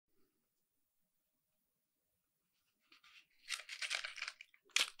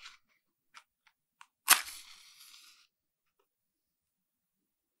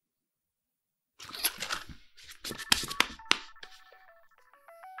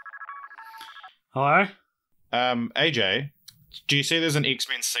Hello? AJ, do you see there's an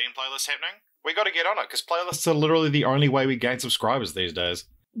X-Men scene playlist happening? We got to get on it, because playlists are literally the only way we gain subscribers these days.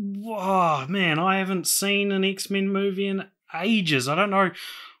 Whoa, man, I haven't seen an X-Men movie in ages. I don't know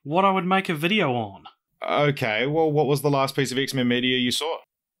what I would make a video on. Okay, well, what was the last piece of X-Men media you saw?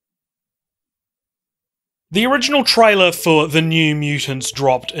 The original trailer for The New Mutants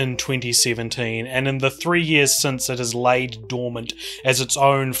dropped in 2017, and in the 3 years since, it has laid dormant as its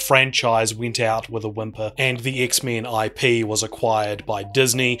own franchise went out with a whimper, and the X-Men IP was acquired by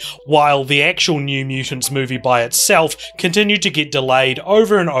Disney, while the actual New Mutants movie by itself continued to get delayed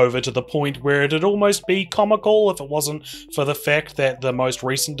over and over to the point where it'd almost be comical if it wasn't for the fact that the most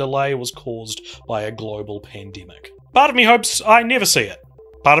recent delay was caused by a global pandemic. Part of me hopes I never see it.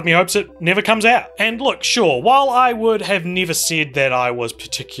 Part of me hopes it never comes out. And look, sure, while I would have never said that I was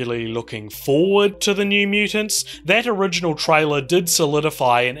particularly looking forward to the New Mutants, that original trailer did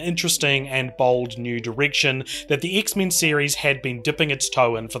solidify an interesting and bold new direction that the X-Men series had been dipping its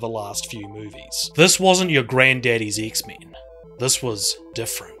toe in for the last few movies. This wasn't your granddaddy's X-Men. This was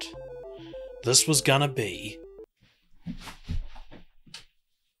different. This was gonna be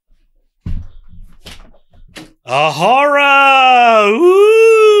a horror!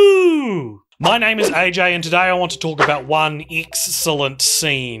 Woo! My name is AJ, and today I want to talk about one X-Cellent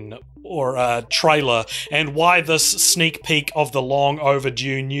scene, or trailer, and why this sneak peek of the long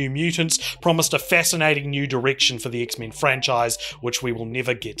overdue New Mutants promised a fascinating new direction for the X-Men franchise, which we will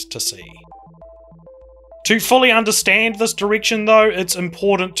never get to see. To fully understand this direction, though, it's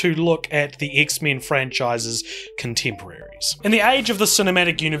important to look at the X-Men franchise's contemporaries. In the age of the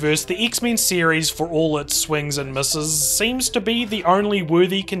cinematic universe, the X-Men series, for all its swings and misses, seems to be the only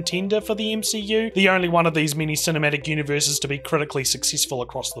worthy contender for the MCU, the only one of these many cinematic universes to be critically successful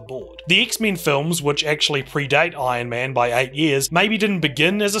across the board. The X-Men films, which actually predate Iron Man by 8 years, maybe didn't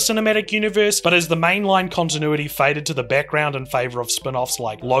begin as a cinematic universe, but as the mainline continuity faded to the background in favour of spin-offs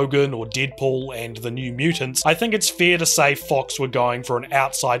like Logan or Deadpool and the New Mutants, I think it's fair to say Fox were going for an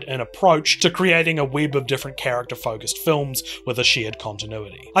outside-in approach to creating a web of different character-focused films with a shared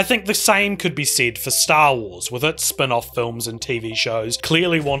continuity. I think the same could be said for Star Wars, with its spin-off films and TV shows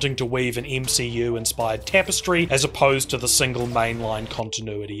clearly wanting to weave an MCU-inspired tapestry as opposed to the single mainline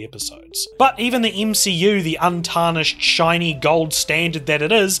continuity episodes. But even the MCU, the untarnished, shiny gold standard that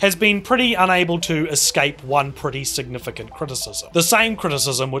it is, has been pretty unable to escape one pretty significant criticism. The same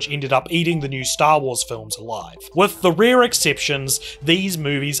criticism which ended up eating the new Star Wars films alive. With the rare exceptions, these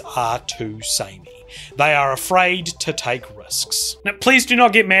movies are too samey. They are afraid to take risks. Now, please do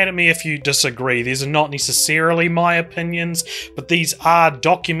not get mad at me if you disagree. These are not necessarily my opinions, but these are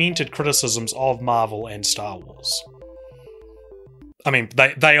documented criticisms of Marvel and Star Wars. I mean,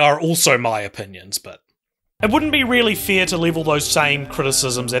 they are also my opinions, but it wouldn't be really fair to level those same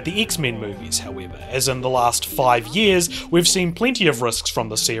criticisms at the X-Men movies, however, as in the last 5 years, we've seen plenty of risks from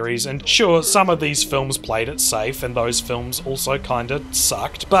the series, and sure, some of these films played it safe, and those films also kinda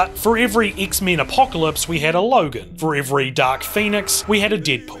sucked, but for every X-Men apocalypse, we had a Logan. For every Dark Phoenix, we had a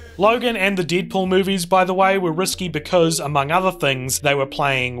Deadpool. Logan and the Deadpool movies, by the way, were risky because, among other things, they were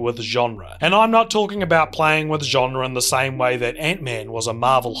playing with genre. And I'm not talking about playing with genre in the same way that Ant-Man was a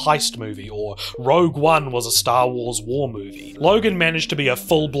Marvel heist movie, or Rogue One was a Star Wars war movie. Logan managed to be a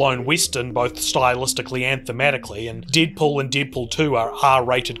full-blown western both stylistically and thematically, and Deadpool and Deadpool 2 are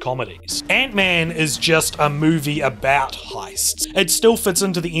R-rated comedies. Ant-Man is just a movie about heists. It still fits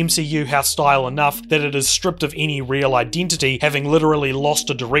into the MCU house style enough that it is stripped of any real identity, having literally lost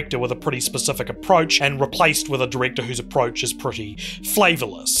a director with a pretty specific approach and replaced with a director whose approach is pretty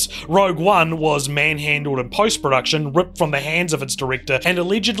flavourless. Rogue One was manhandled in post-production, ripped from the hands of its director, and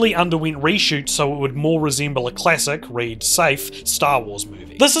allegedly underwent reshoots so it would more resemble a classic, read safe, Star Wars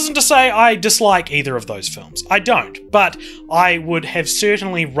movie. This isn't to say I dislike either of those films. I don't, but I would have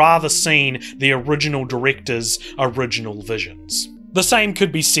certainly rather seen the original director's original visions. The same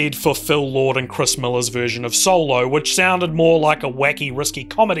could be said for Phil Lord and Chris Miller's version of Solo, which sounded more like a wacky, risky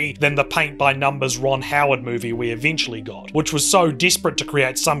comedy than the paint-by-numbers Ron Howard movie we eventually got, which was so desperate to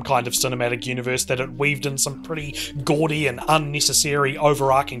create some kind of cinematic universe that it weaved in some pretty gaudy and unnecessary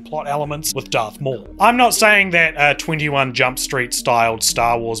overarching plot elements with Darth Maul. I'm not saying that a 21 Jump Street-styled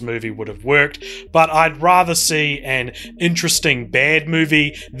Star Wars movie would have worked, but I'd rather see an interesting bad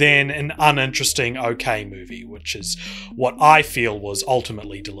movie than an uninteresting okay movie, which is what I feel was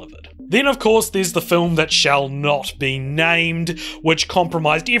ultimately delivered. Then of course there's the film that shall not be named, which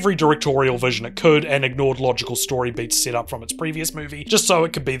compromised every directorial vision it could and ignored logical story beats set up from its previous movie, just so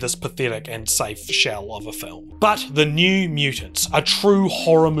it could be this pathetic and safe shell of a film. But The New Mutants, a true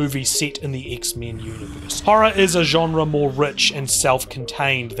horror movie set in the X-Men universe. Horror is a genre more rich and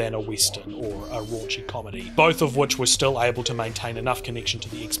self-contained than a western or a raunchy comedy, both of which were still able to maintain enough connection to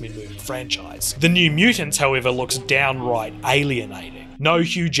the X-Men movie franchise. The New Mutants, however, looks downright alienating. No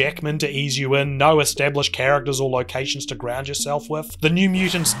Hugh Jackman to ease you in, no established characters or locations to ground yourself with. The New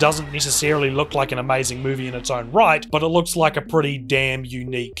Mutants doesn't necessarily look like an amazing movie in its own right, but it looks like a pretty damn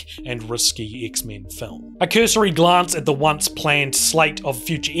unique and risky X-Men film. A cursory glance at the once planned slate of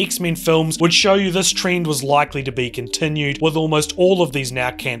future X-Men films would show you this trend was likely to be continued, with almost all of these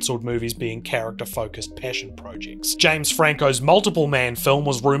now cancelled movies being character-focused passion projects. James Franco's Multiple Man film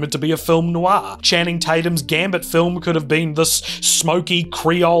was rumoured to be a film noir. Channing Tatum's Gambit film could have been this smoky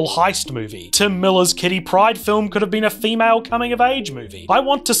Creole heist movie. Tim Miller's Kitty Pryde film could have been a female coming-of-age movie. I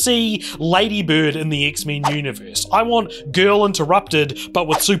want to see Lady Bird in the X-Men universe. I want Girl Interrupted, but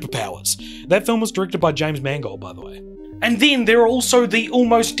with superpowers. That film was directed by James Mangold, by the way. And then there are also the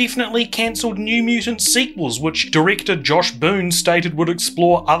almost definitely cancelled New Mutants sequels, which director Josh Boone stated would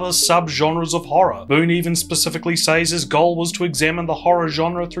explore other sub-genres of horror. Boone even specifically says his goal was to examine the horror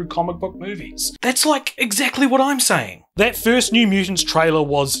genre through comic book movies. That's like exactly what I'm saying. That first New Mutants trailer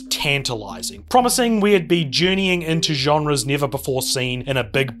was tantalising, promising we'd be journeying into genres never before seen in a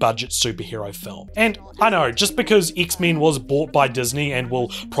big budget superhero film. And I know, just because X-Men was bought by Disney and will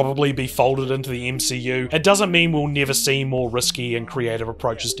probably be folded into the MCU, it doesn't mean we'll never see more risky and creative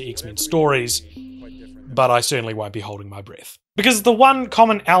approaches to X-Men stories, but I certainly won't be holding my breath. Because the one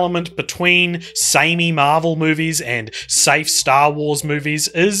common element between samey Marvel movies and safe Star Wars movies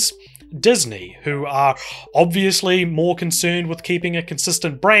is Disney, who are obviously more concerned with keeping a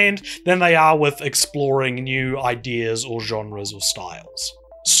consistent brand than they are with exploring new ideas or genres or styles.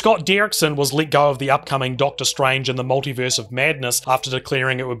 Scott Derrickson was let go of the upcoming Doctor Strange in the Multiverse of Madness after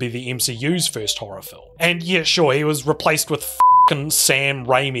declaring it would be the MCU's first horror film. And yeah, sure, he was replaced with Sam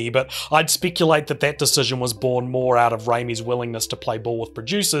Raimi, but I'd speculate that that decision was born more out of Raimi's willingness to play ball with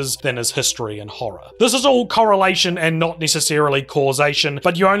producers than his history in horror. This is all correlation and not necessarily causation,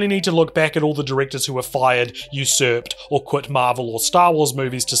 but you only need to look back at all the directors who were fired, usurped, or quit Marvel or Star Wars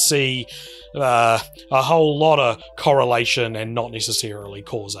movies to see a whole lot of correlation and not necessarily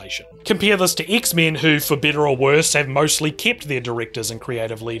causation. Compare this to X-Men, who, for better or worse, have mostly kept their directors and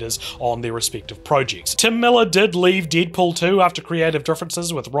creative leaders on their respective projects. Tim Miller did leave Deadpool 2 after creative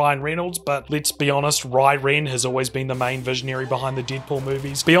differences with Ryan Reynolds, but let's be honest, Ren has always been the main visionary behind the Deadpool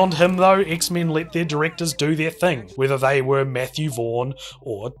movies. Beyond him though, X-Men let their directors do their thing, whether they were Matthew Vaughn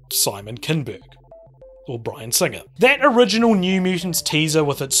or Simon Kinberg. Or Bryan Singer. That original New Mutants teaser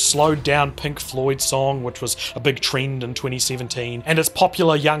with its slowed down Pink Floyd song, which was a big trend in 2017, and its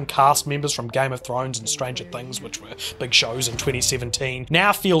popular young cast members from Game of Thrones and Stranger Things, which were big shows in 2017,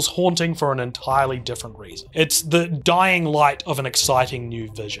 now feels haunting for an entirely different reason. It's the dying light of an exciting new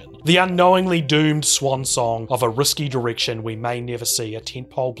vision. The unknowingly doomed swan song of a risky direction we may never see a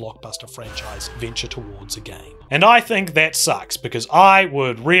tentpole blockbuster franchise venture towards again. And I think that sucks, because I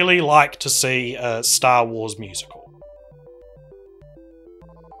would really like to see a Star Wars musical.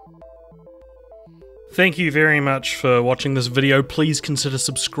 Thank you very much for watching this video. Please consider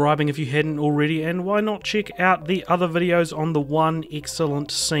subscribing if you hadn't already, and why not check out the other videos on the One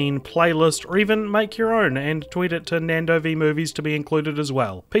X-Cellent Scene playlist, or even make your own and tweet it to Nando V Movies to be included as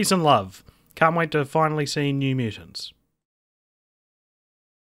well. Peace and love. Can't wait to finally see New Mutants.